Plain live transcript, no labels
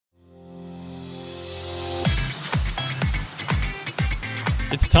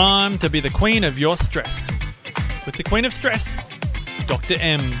It's time to be the queen of your stress. With the Queen of Stress, Dr.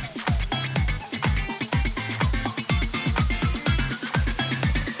 M.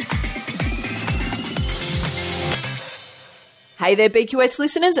 Hey there, BQS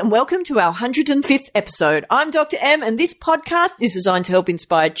listeners, and welcome to our 105th episode. I'm Dr. M, and this podcast is designed to help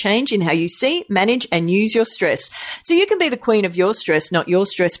inspire change in how you see, manage, and use your stress. So you can be the queen of your stress, not your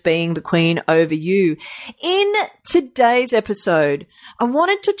stress being the queen over you. In today's episode, I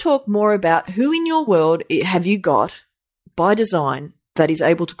wanted to talk more about who in your world have you got, by design, that is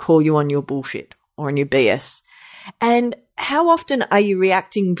able to call you on your bullshit or on your BS. And how often are you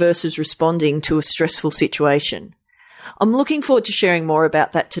reacting versus responding to a stressful situation? I'm looking forward to sharing more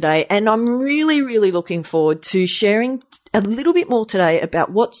about that today, and I'm really looking forward to sharing a little bit more today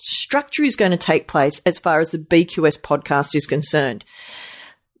about what structure is going to take place as far as the BQS podcast is concerned.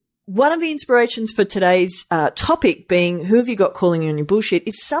 One of the inspirations for today's topic being who have you got calling you on your bullshit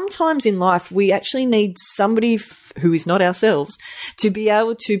is sometimes in life we actually need somebody who is not ourselves to be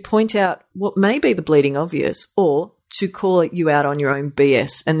able to point out what may be the bleeding obvious or to call you out on your own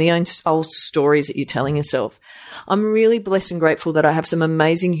BS and the old stories that you're telling yourself. I'm really blessed and grateful that I have some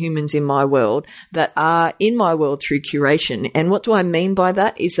amazing humans in my world that are in my world through curation. And what do I mean by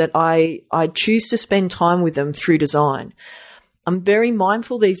that is that I choose to spend time with them through design. I'm very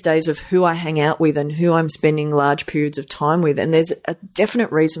mindful these days of who I hang out with and who I'm spending large periods of time with. And there's a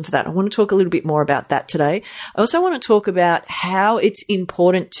definite reason for that. I want to talk a little bit more about that today. I also want to talk about how it's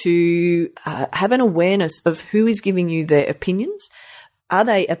important to have an awareness of who is giving you their opinions. Are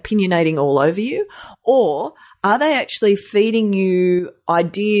they opinionating all over you, or are they actually feeding you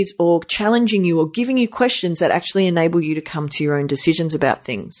ideas or challenging you or giving you questions that actually enable you to come to your own decisions about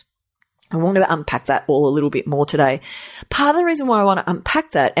things? I want to unpack that all a little bit more today. Part of the reason why I want to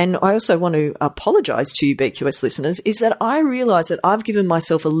unpack that, and I also want to apologize to you BQS listeners, is that I realize that I've given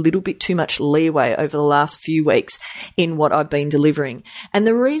myself a little bit too much leeway over the last few weeks in what I've been delivering. And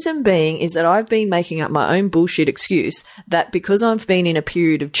the reason being is that I've been making up my own bullshit excuse that because I've been in a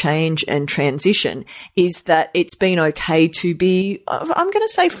period of change and transition is that it's been okay to be, I'm going to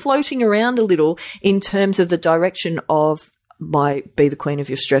say, floating around a little in terms of the direction of my Be the Queen of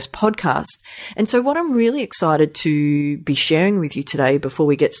Your Stress podcast. And so what I'm really excited to be sharing with you today before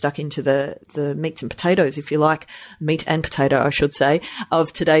we get stuck into the meats and potatoes, if you like, meat and potato, I should say,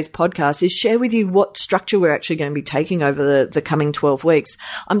 of today's podcast is share with you what structure we're actually going to be taking over the coming 12 weeks.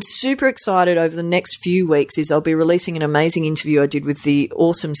 I'm super excited over the next few weeks is I'll be releasing an amazing interview I did with the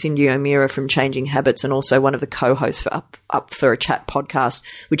awesome Cindy O'Meara from Changing Habits and also one of the co-hosts for Up for a Chat podcast,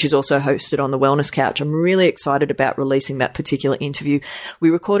 which is also hosted on the Wellness Couch. I'm really excited about releasing that particular interview. We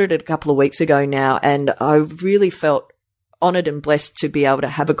recorded it a couple of weeks ago now, and I really felt honored and blessed to be able to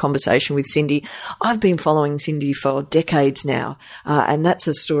have a conversation with Cindy. I've been following Cindy for decades now, and that's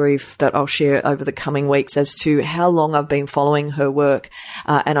a story that I'll share over the coming weeks as to how long I've been following her work.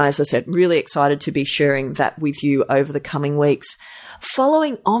 And as I said, really excited to be sharing that with you over the coming weeks.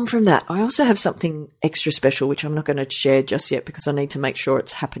 Following on from that, I also have something extra special, which I'm not going to share just yet because I need to make sure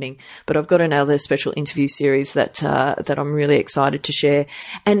it's happening. But I've got another special interview series that I'm really excited to share.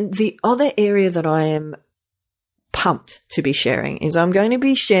 And the other area that I am pumped to be sharing is I'm going to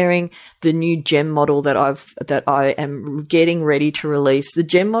be sharing the new GEM model that I am getting ready to release. The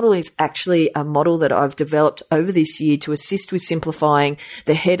GEM model is actually a model that I've developed over this year to assist with simplifying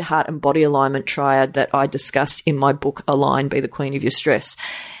the head, heart, and body alignment triad that I discussed in my book, Align, Be the Queen of Your Stress.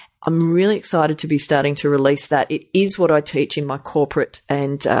 I'm really excited to be starting to release that. It is what I teach in my corporate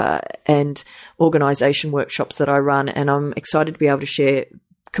and organization workshops that I run, and I'm excited to be able to share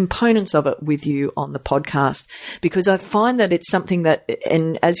components of it with you on the podcast because I find that it's something that,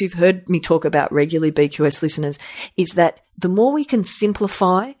 and as you've heard me talk about regularly, BQS listeners, is that the more we can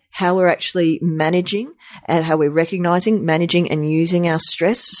simplify how we're actually managing and how we're recognizing, managing and using our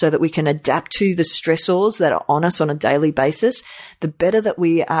stress so that we can adapt to the stressors that are on us on a daily basis, the better that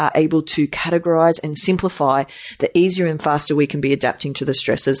we are able to categorize and simplify, the easier and faster we can be adapting to the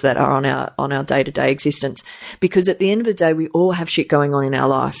stresses that are on our day-to-day existence. Because at the end of the day, we all have shit going on in our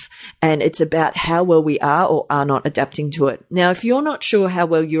life, and it's about how well we are or are not adapting to it. Now, if you're not sure how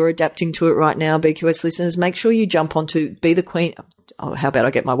well you're adapting to it right now, BQS listeners, make sure you jump onto Be the Queen. Oh, how about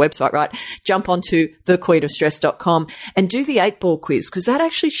I get my website right? Jump onto thequeenofstress.com and do the 8-ball quiz, because that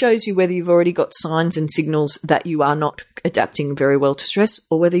actually shows you whether you've already got signs and signals that you are not adapting very well to stress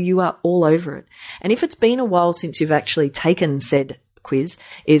or whether you are all over it. And if it's been a while since you've actually taken said quiz,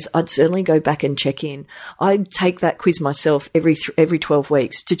 I'd certainly go back and check in. I take that quiz myself every 12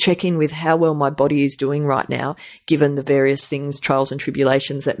 weeks to check in with how well my body is doing right now, given the various things, trials and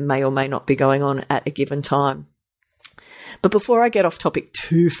tribulations that may or may not be going on at a given time. But before I get off topic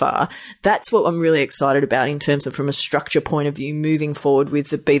too far, that's what I'm really excited about in terms of from a structure point of view, moving forward with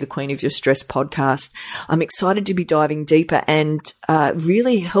the Be the Queen of Your Stress podcast. I'm excited to be diving deeper and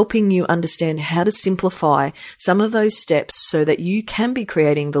really helping you understand how to simplify some of those steps so that you can be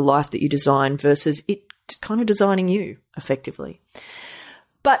creating the life that you design versus it kind of designing you effectively.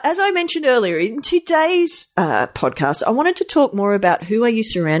 But as I mentioned earlier, in today's podcast, I wanted to talk more about who are you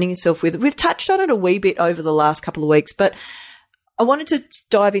surrounding yourself with. We've touched on it a wee bit over the last couple of weeks, but I wanted to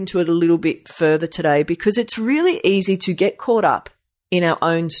dive into it a little bit further today because it's really easy to get caught up in our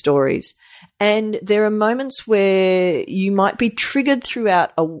own stories. And there are moments where you might be triggered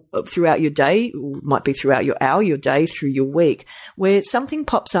throughout your day, might be throughout your hour, your day, through your week, where something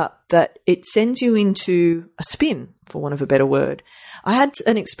pops up that it sends you into a spin, for want of a better word. I had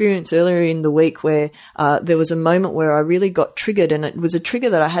an experience earlier in the week where there was a moment where I really got triggered, and it was a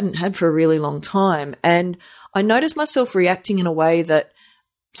trigger that I hadn't had for a really long time. And I noticed myself reacting in a way that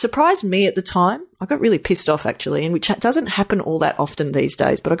surprised me at the time. I got really pissed off actually, and which doesn't happen all that often these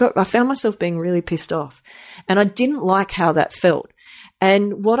days, but I found myself being really pissed off, and I didn't like how that felt.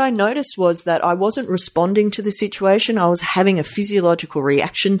 And what I noticed was that I wasn't responding to the situation. I was having a physiological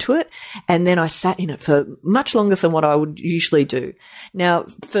reaction to it. And then I sat in it for much longer than what I would usually do. Now,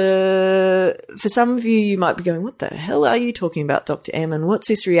 for some of you, you might be going, what the hell are you talking about, Dr. M? And what's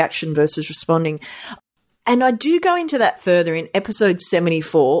this reaction versus responding? And I do go into that further in episode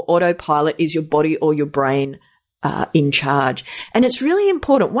 74, Autopilot, is your body or your brain in charge? And it's really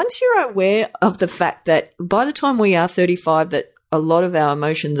important. Once you're aware of the fact that by the time we are 35, that a lot of our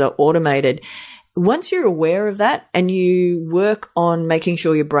emotions are automated. Once you're aware of that and you work on making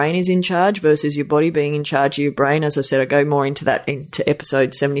sure your brain is in charge versus your body being in charge of your brain, as I said, I go more into that into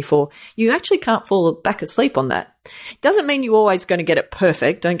episode 74, you actually can't fall back asleep on that. It doesn't mean you're always going to get it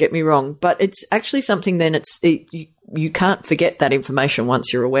perfect, don't get me wrong, but it's actually something then you can't forget that information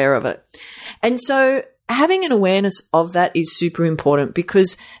once you're aware of it. And so having an awareness of that is super important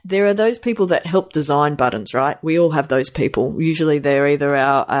because there are those people that help design buttons, right? We all have those people. Usually they're either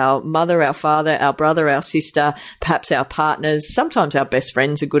our mother, our father, our brother, our sister, perhaps our partners. Sometimes our best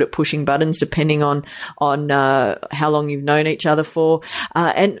friends are good at pushing buttons depending on how long you've known each other for.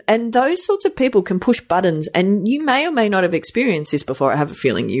 And those sorts of people can push buttons, and you may or may not have experienced this before. I have a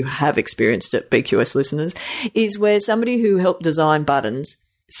feeling you have experienced it, BQS listeners, is where somebody who helped design buttons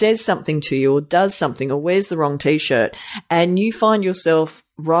says something to you or does something or wears the wrong T-shirt, and you find yourself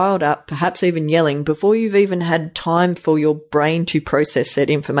riled up, perhaps even yelling before you've even had time for your brain to process that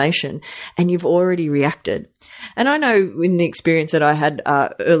information, and you've already reacted. And I know in the experience that I had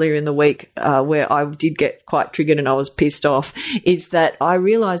earlier in the week where I did get quite triggered and I was pissed off, is that I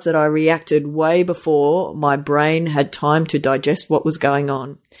realized that I reacted way before my brain had time to digest what was going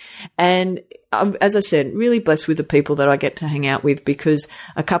on. And as I said, really blessed with the people that I get to hang out with, because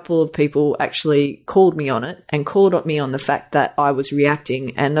a couple of people actually called me on it and called me on the fact that I was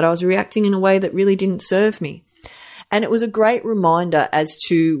reacting, and that I was reacting in a way that really didn't serve me. And it was a great reminder as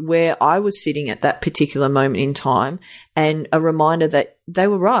to where I was sitting at that particular moment in time, and a reminder that they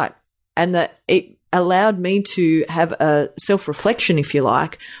were right, and that it allowed me to have a self-reflection, if you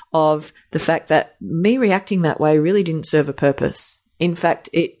like, of the fact that me reacting that way really didn't serve a purpose. In fact,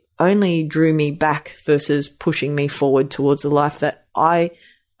 it only drew me back versus pushing me forward towards the life that I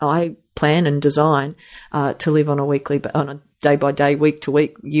plan and design to live on a day by day, week to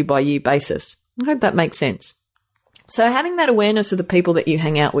week, year by year basis. I hope that makes sense. So having that awareness of the people that you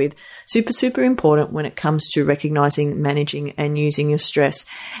hang out with, super, super important when it comes to recognizing, managing and using your stress.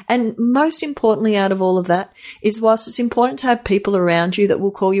 And most importantly out of all of that is, whilst it's important to have people around you that will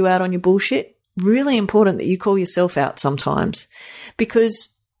call you out on your bullshit, really important that you call yourself out sometimes, because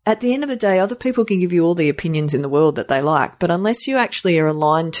at the end of the day, other people can give you all the opinions in the world that they like, but unless you actually are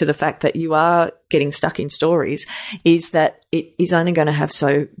aligned to the fact that you are getting stuck in stories, is that it is only going to have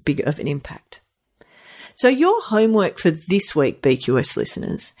so big of an impact. So your homework for this week, BQS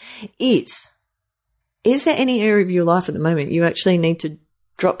listeners, is there any area of your life at the moment you actually need to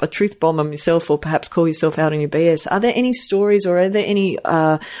drop a truth bomb on yourself, or perhaps call yourself out on your BS? Are there any stories, or are there any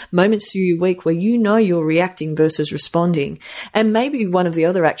moments through your week where you know you're reacting versus responding? And maybe one of the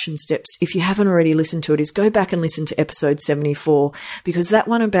other action steps, if you haven't already listened to it, is go back and listen to episode 74, because that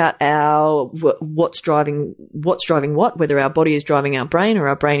one about our what's driving what, whether our body is driving our brain or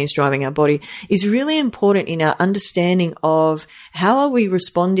our brain is driving our body, is really important in our understanding of how are we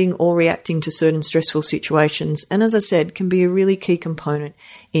responding or reacting to certain stressful situations. And as I said, can be a really key component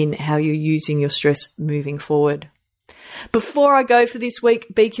in how you're using your stress moving forward. Before I go for this week,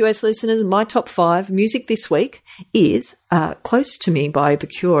 BQS listeners, my top 5 music this week is Close to Me by The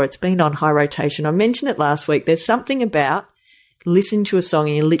Cure. It's been on high rotation. I mentioned it last week. There's something about listen to a song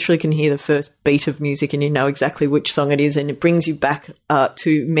and you literally can hear the first beat of music and you know exactly which song it is, and it brings you back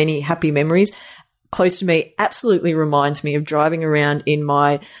to many happy memories. Close to me absolutely reminds me of driving around in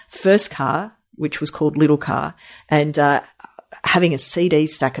my first car, which was called Little Car, and having a CD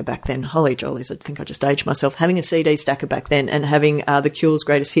stacker back then. Holy jollies, I think I just aged myself. Having a CD stacker back then and having The Cure's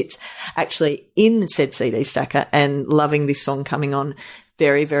Greatest Hits actually in said CD stacker, and loving this song coming on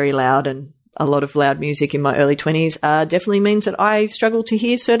very, very loud, and a lot of loud music in my early 20s definitely means that I struggle to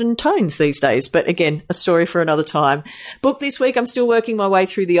hear certain tones these days. But again, a story for another time. Book this week, I'm still working my way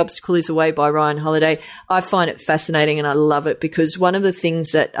through The Obstacle Is the Way by Ryan Holiday. I find it fascinating and I love it, because one of the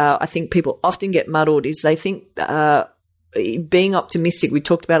things that I think people often get muddled is they think being optimistic, we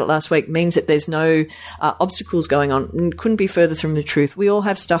talked about it last week, means that there's no obstacles going on. And couldn't be further from the truth. We all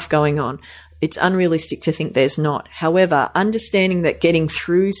have stuff going on. It's unrealistic to think there's not. However, understanding that getting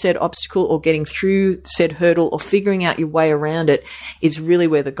through said obstacle or getting through said hurdle or figuring out your way around it is really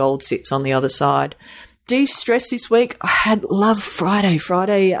where the gold sits on the other side. De-stress this week. I had Love Friday.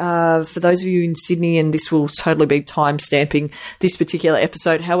 Friday, for those of you in Sydney, and this will totally be time stamping this particular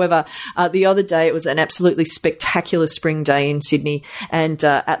episode. However, the other day it was an absolutely spectacular spring day in Sydney, and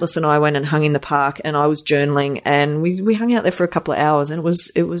Atlas and I went and hung in the park, and I was journaling, and we hung out there for a couple of hours, and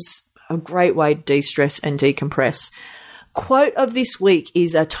it was a great way to de-stress and decompress. Quote of this week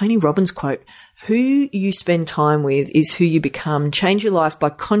is a Tony Robbins quote. Who you spend time with is who you become. Change your life by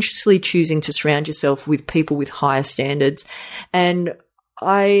consciously choosing to surround yourself with people with higher standards. And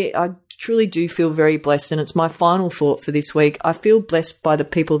I truly do feel very blessed, and it's my final thought for this week. I feel blessed by the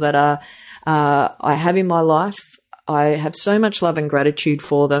people that I have in my life. I have so much love and gratitude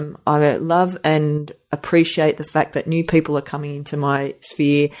for them. I love and appreciate the fact that new people are coming into my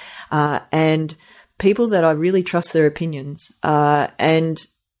sphere, and people that I really trust their opinions. And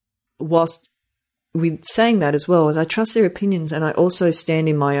whilst with saying that as well, as I trust their opinions, and I also stand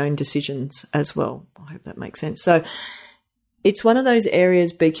in my own decisions as well. I hope that makes sense. So it's one of those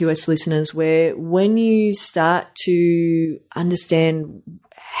areas, BQS listeners, where when you start to understand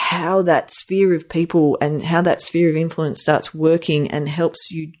how that sphere of people and how that sphere of influence starts working and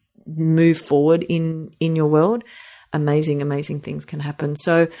helps you move forward in your world, amazing, amazing things can happen.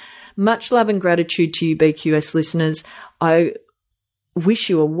 So much love and gratitude to you, BQS listeners. I wish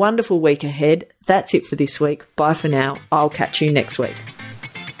you a wonderful week ahead. That's it for this week. Bye for now. I'll catch you next week.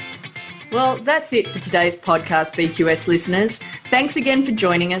 Well, that's it for today's podcast, BQS listeners. Thanks again for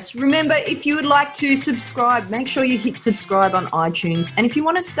joining us. Remember, if you would like to subscribe, make sure you hit subscribe on iTunes. And if you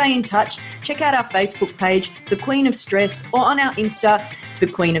want to stay in touch, check out our Facebook page, The Queen of Stress, or on our Insta, The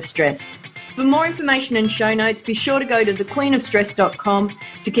Queen of Stress. For more information and show notes, be sure to go to thequeenofstress.com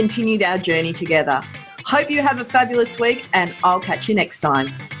to continue our journey together. Hope you have a fabulous week, and I'll catch you next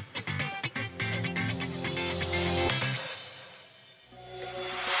time.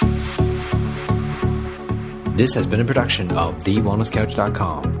 This has been a production of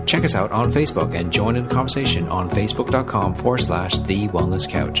TheWellnessCouch.com. Check us out on Facebook and join in the conversation on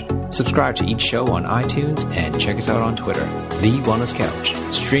Facebook.com/TheWellnessCouch. Subscribe to each show on iTunes and check us out on Twitter. The Wellness Couch,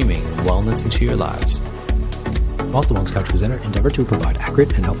 streaming wellness into your lives. Whilst the Wellness Couch presenter endeavor to provide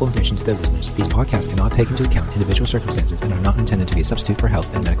accurate and helpful information to their listeners, these podcasts cannot take into account individual circumstances and are not intended to be a substitute for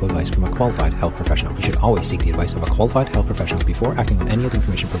health and medical advice from a qualified health professional. You should always seek the advice of a qualified health professional before acting on any of the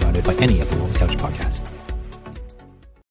information provided by any of the Wellness Couch podcasts.